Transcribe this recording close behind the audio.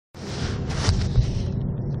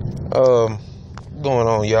Um, going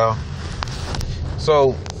on, y'all.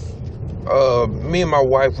 So, me and my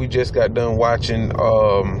wife, we just got done watching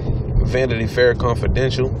Vanity Fair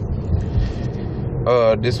Confidential.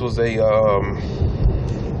 This was a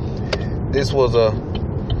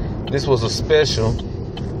special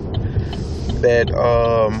that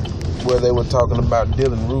where they were talking about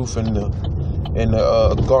Dylan Roof and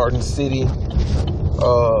the Garden City,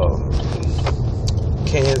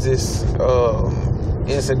 Kansas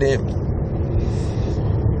incident,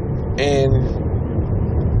 and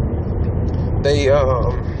they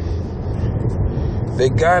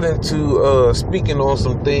got into speaking on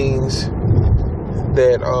some things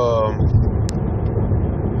that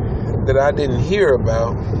I didn't hear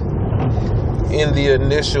about in the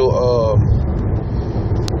initial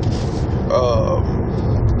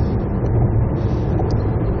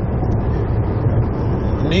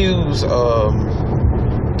news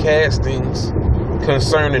castings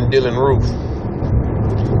concerning Dylan Roof.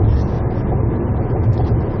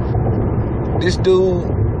 This dude,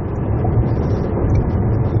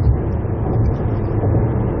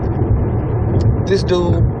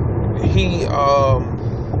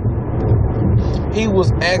 he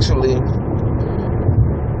was actually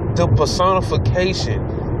the personification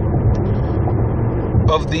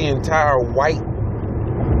of the entire white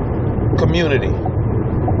community.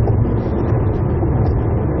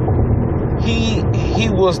 He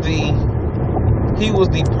was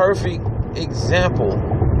the perfect example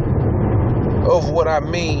of what I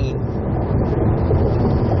mean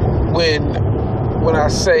when I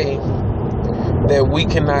say that we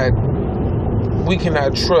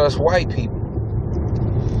cannot trust white people.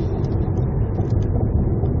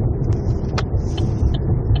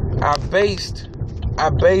 I based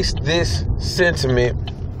this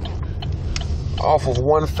sentiment off of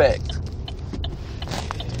one fact: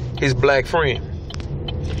 his black friend.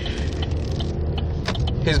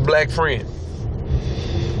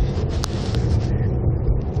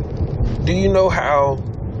 Do you know how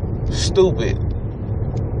stupid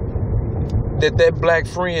that black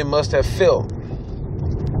friend must have felt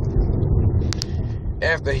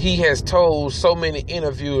after he has told so many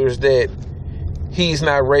interviewers that he's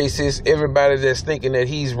not racist? Everybody that's thinking that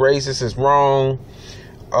he's racist is wrong.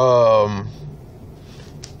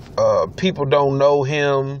 People don't know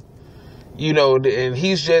him, you know, and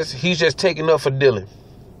he's just taking up for Dylan.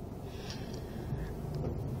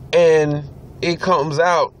 And it comes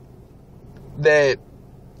out that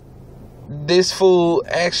this fool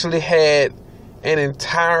actually had an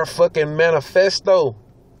entire fucking manifesto.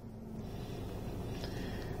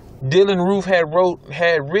 Dylan Roof had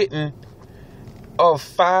written a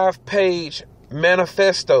 5-page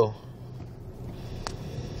manifesto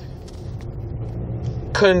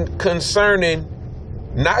concerning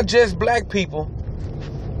not just black people,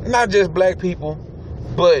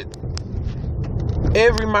 but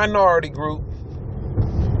every minority group,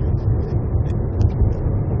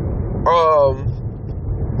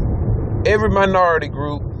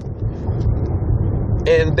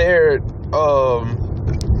 and their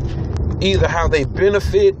either how they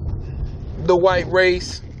benefit the white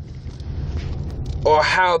race or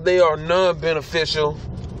how they are non-beneficial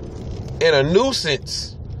and a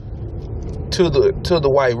nuisance to the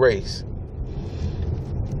white race.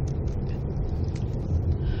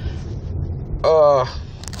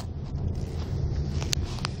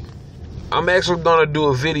 I'm actually gonna do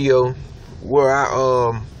a video where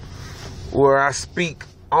I speak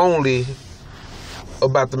only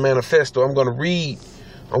about the manifesto. I'm gonna read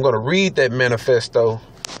that manifesto,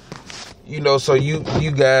 you know, so you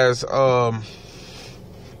guys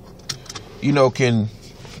you know can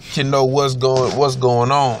know what's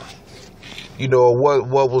going on, you know,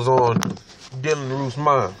 what was on Dylan Roof's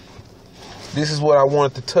mind. This is what I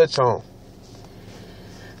wanted to touch on.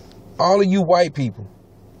 All of you white people,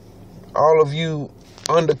 all of you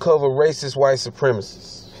undercover racist white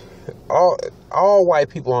supremacists, all white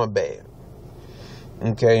people aren't bad,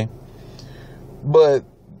 okay? But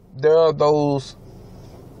there are those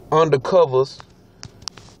undercovers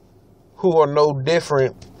who are no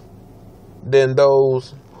different than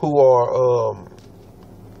those who are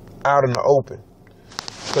out in the open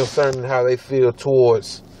concerning how they feel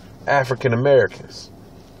towards African Americans.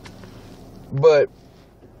 But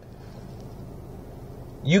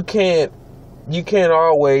you can't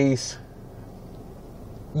always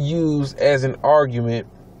use as an argument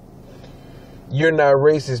you're not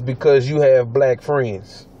racist because you have black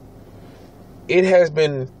friends. It has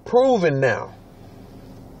been proven now,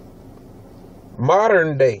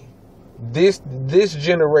 modern day, this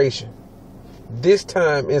generation, this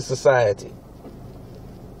time in society,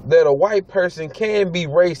 that a white person can be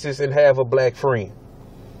racist and have a black friend.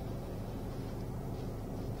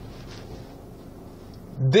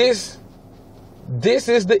 This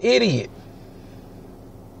is the idiot.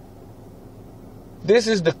 This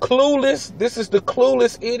is the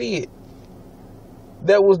clueless idiot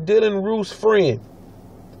that was Dylan Roof's friend.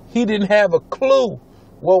 He didn't have a clue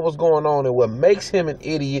what was going on, and what makes him an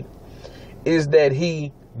idiot is that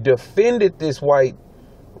he defended this white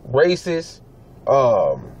racist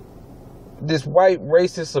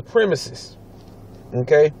supremacist.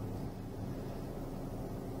 Okay?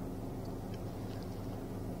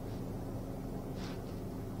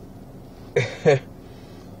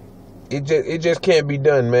 It just can't be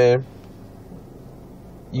done, man.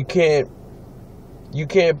 You can't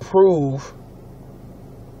prove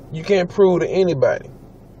to anybody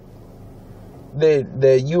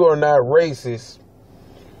that you are not racist.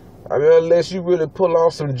 I mean, unless you really pull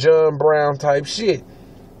off some John Brown type shit.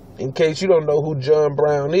 In case you don't know who John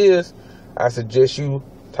Brown is, I suggest you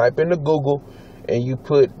type into Google and you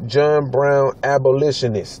put John Brown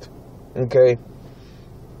abolitionist. Okay?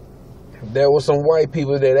 There were some white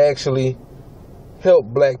people that actually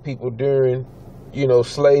helped black people during,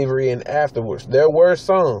 slavery and afterwards. There were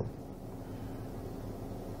some.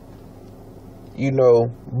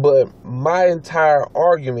 But my entire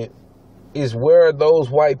argument is, where are those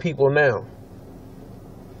white people now?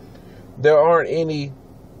 There aren't any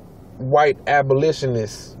white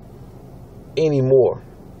abolitionists anymore.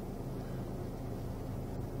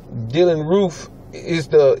 Dylan Roof is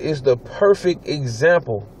the perfect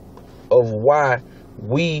example of why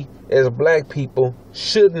we as black people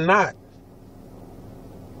should not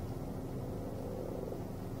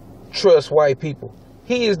trust white people.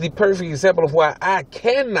 He is the perfect example of why I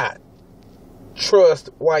cannot trust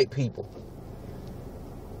white people.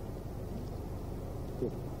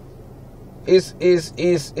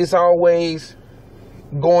 It's always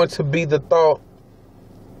going to be the thought,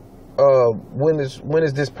 when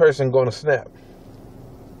is this person going to snap?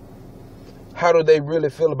 How do they really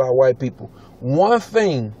feel about white people? One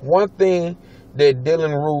thing that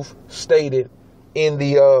Dylan Roof stated in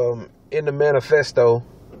the manifesto.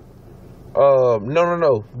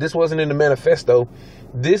 No. This wasn't in the manifesto.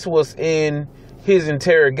 This was in his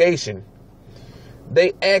interrogation.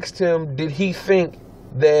 They asked him, did he think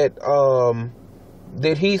that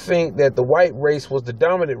the white race was the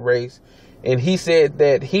dominant race? And he said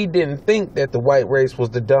that he didn't think that the white race was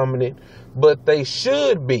the dominant, but they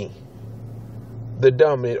should be the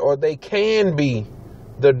dominant, or they can be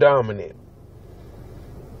the dominant.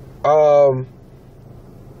 And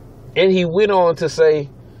he went on to say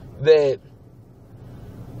that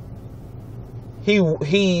he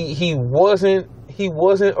wasn't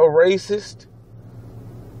a racist,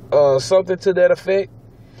 something to that effect,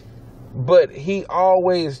 but he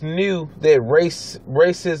always knew that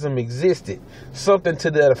racism existed, something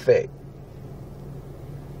to that effect.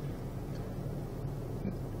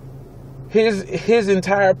 His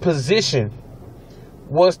entire position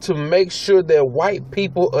was to make sure that white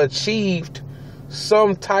people achieved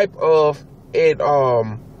some type of advance,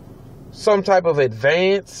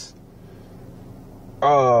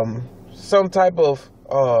 some type of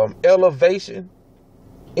elevation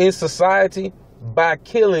in society by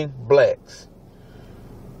killing blacks.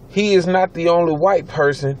 He is not the only white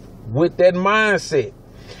person with that mindset.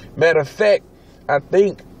 Matter of fact, I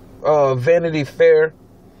think Vanity Fair,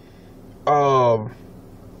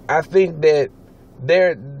 I think that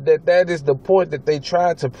is the point that they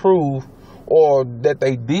tried to prove, or that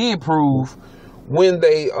they did prove, when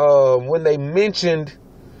they mentioned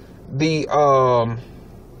the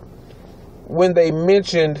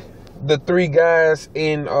three guys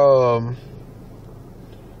in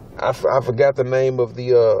I forgot the name of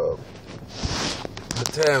the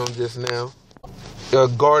town just now.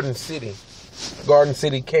 Garden City,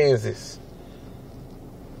 Kansas.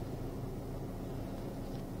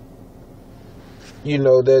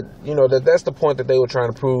 That's the point that they were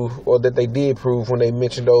trying to prove, or that they did prove, when they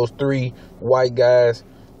mentioned those three white guys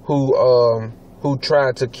who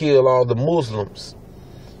tried to kill all the Muslims,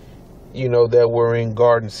 that were in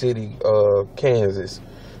Garden City, Kansas.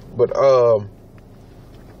 But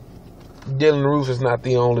Dylan Roof is not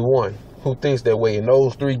the only one who thinks that way, and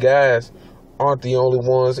those three guys aren't the only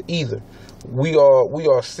ones either. We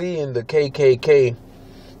are seeing the KKK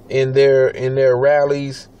in their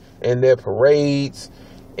rallies and their parades,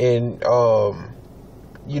 and they're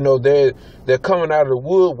coming out of the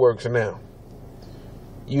woodworks now.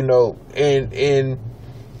 And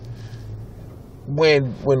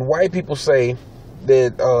when white people say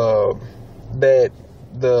that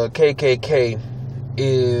the KKK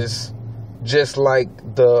is just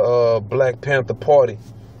like the Black Panther Party.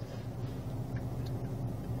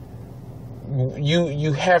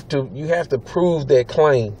 You have to prove that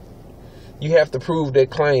claim. You have to prove that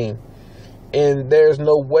claim. And there's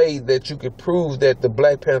no way that you could prove that the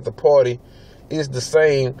Black Panther Party is the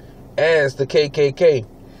same as the KKK.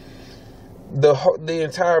 The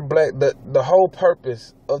whole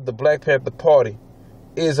purpose of the Black Panther Party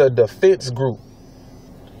is a defense group.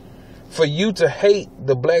 For you to hate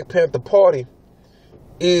the Black Panther Party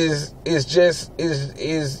is just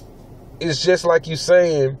like you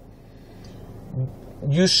saying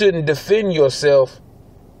you shouldn't defend yourself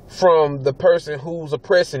from the person who's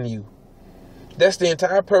oppressing you. That's the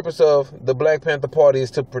entire purpose of the Black Panther Party,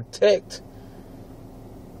 is to protect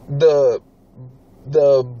the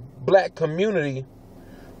black community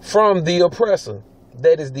from the oppressor.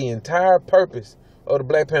 That is the entire purpose of the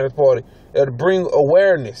Black Panther Party, to bring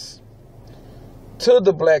awareness to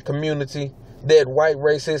the black community that white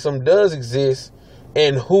racism does exist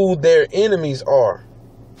and who their enemies are.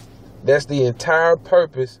 That's the entire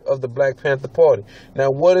purpose of the Black Panther Party. Now,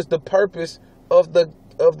 what is the purpose of the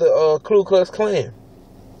Ku Klux Klan?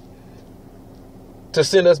 To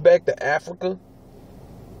send us back to Africa?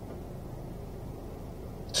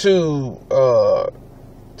 To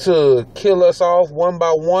kill us off one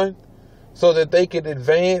by one so that they could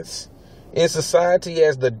advance in society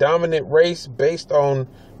as the dominant race based on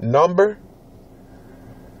number?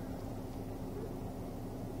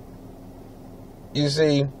 You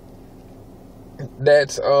see,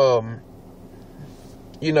 that's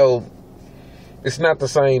it's not the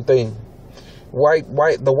same thing.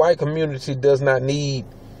 The white community does not need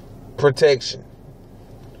protection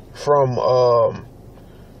from a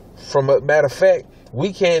matter of fact,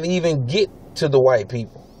 we can't even get to the white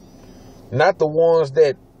people. Not the ones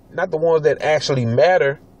that actually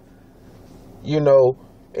matter.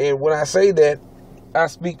 And when I say that, I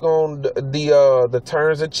speak on the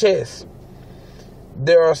terms of chess.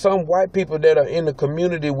 There are some white people that are in the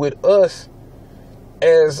community with us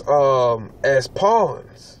as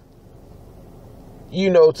pawns,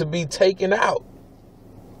 to be taken out,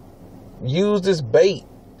 used as bait,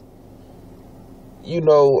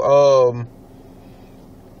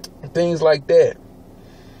 things like that.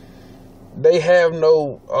 They have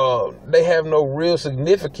no real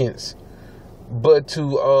significance, but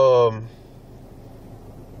to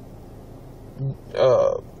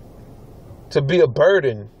be a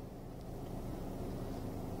burden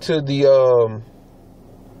to the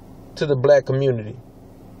black community.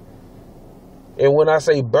 And when I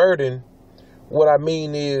say burden, what I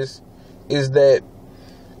mean is that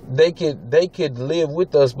they could live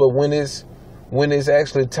with us, but when it's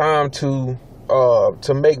actually time to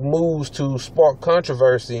make moves to spark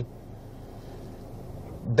controversy,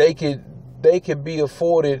 they can be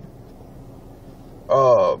afforded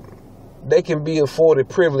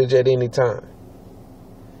privilege at any time.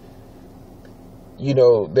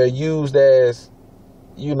 They're used as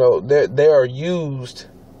they are used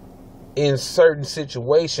in certain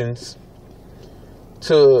situations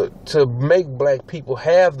to make black people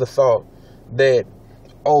have the thought that,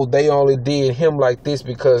 oh, they only did him like this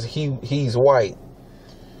because he's white.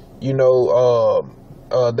 They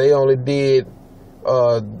only did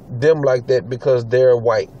them like that because they're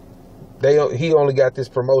white. He only got this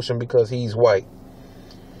promotion because he's white.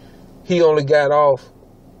 He only got off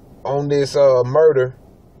on this murder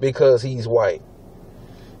because he's white.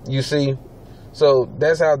 You see? So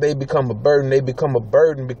that's how they become a burden. They become a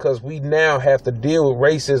burden because we now have to deal with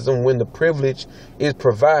racism when the privilege is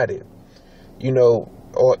provided, or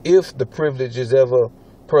if the privilege is ever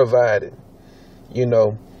provided,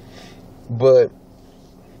 But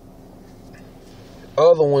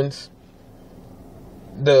other ones,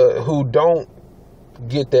 who don't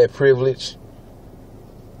get that privilege,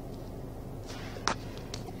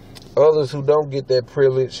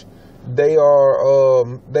 they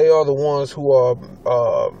are the ones who are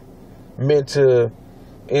meant to,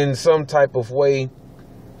 in some type of way,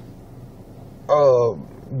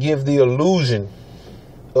 give the illusion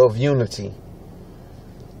of unity.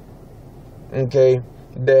 Okay,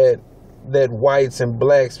 that whites and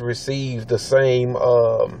blacks receive the same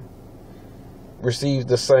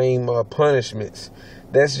punishments.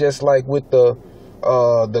 That's just like with the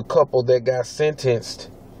couple that got sentenced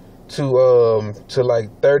to like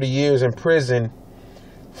 30 years in prison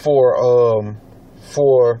for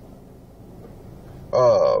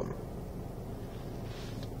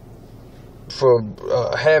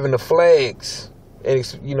having the flags and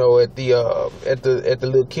at the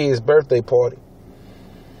little kid's birthday party.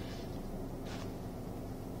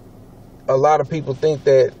 A lot of people think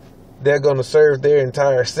that they're going to serve their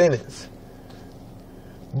entire sentence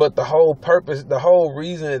But the whole purpose, the whole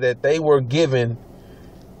reason that they were given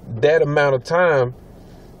that amount of time,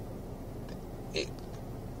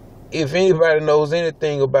 if anybody knows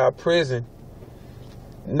anything about prison,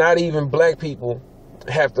 not even black people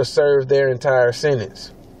have to serve their entire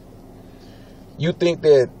sentence. You think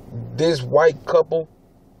that this white couple,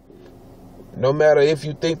 no matter if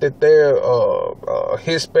you think that they're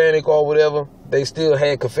Hispanic or whatever, they still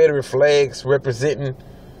had Confederate flags representing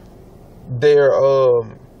their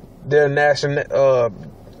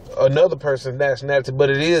another person's nationality, but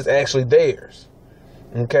it is actually theirs.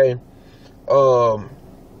 Okay,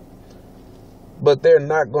 but they're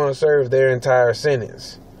not going to serve their entire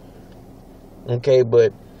sentence. Okay,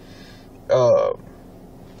 but all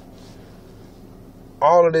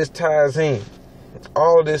of this ties in.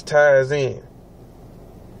 All of this ties in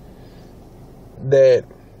that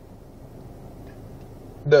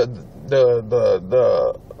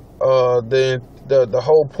the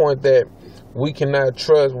whole point that we cannot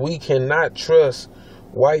trust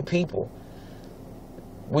white people.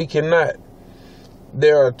 We cannot.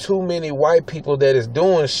 There are too many white people that is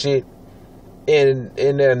doing shit and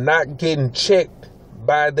they're not getting checked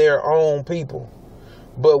by their own people.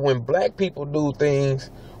 But when black people do things,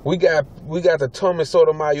 we got the Thomas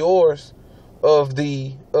Sotomayors of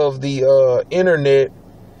the internet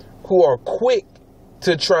who are quick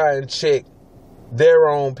to try and check their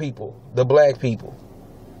own people, the black people.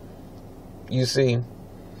 You see,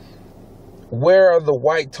 where are the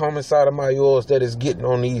white Thomas Sotomayors that is getting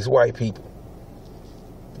on these white people?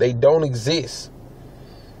 They don't exist.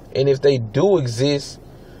 And if they do exist,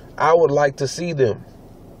 I would like to see them.